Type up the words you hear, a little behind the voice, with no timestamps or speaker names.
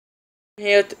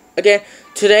Here again.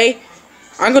 Today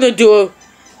I'm gonna do a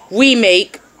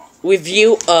remake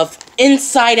review of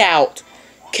Inside Out,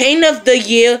 Game of the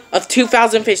Year of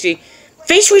 2015.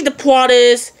 Basically the plot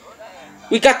is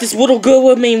we got this little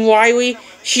girl named Riley.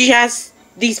 She has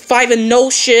these 5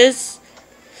 emotions.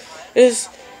 Is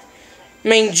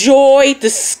main joy,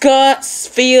 disgust,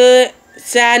 fear,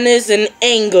 sadness, and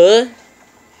anger.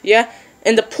 Yeah,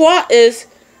 and the plot is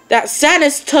that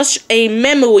sadness touched a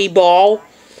memory ball.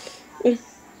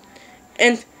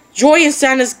 And joy and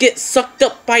sadness get sucked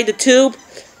up by the tube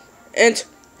and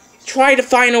try to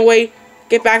find a way to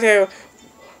get back there,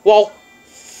 while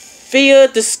fear,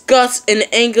 disgust, and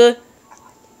anger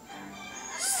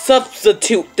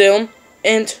substitute them.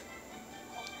 And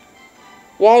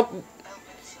while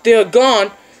they're gone,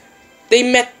 they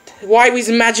met Riley's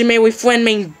imaginary friend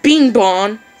named Bean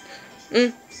Bon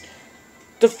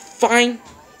to find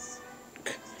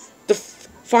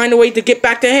a way to get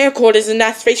back to headquarters, and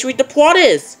that's basically the plot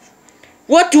is.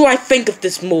 What do I think of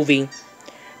this movie?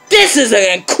 This is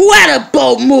an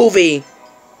incredible movie!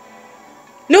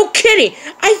 No kidding!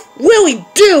 I really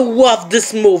do love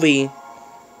this movie!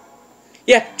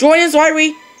 Yeah, join us,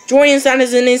 Riley. Join us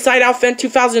as an Inside Out fan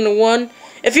 2001.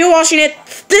 If you're watching it,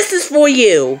 this is for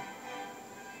you.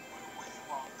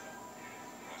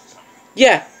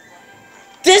 Yeah.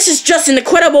 This is just an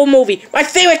incredible movie. My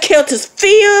favorite character is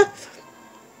Fear.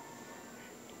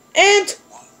 And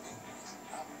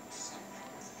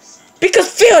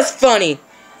because Fear is funny.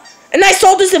 And I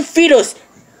saw this in theaters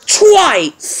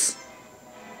twice.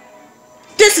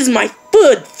 This is my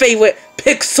 3rd favorite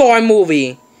Pixar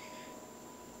movie.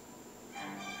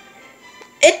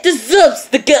 It deserves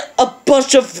to get a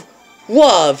bunch of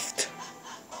loved.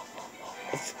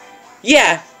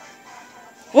 Yeah.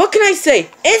 What can I say?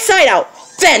 Inside Out.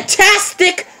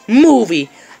 Fantastic movie.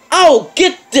 I'll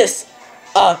get this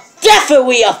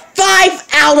definitely a 5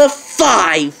 out of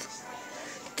 5.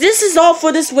 This is all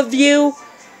for this review.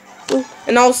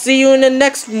 And I'll see you in the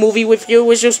next movie review,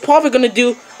 which is probably going to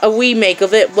do a remake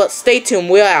of it. But stay tuned.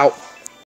 We're out.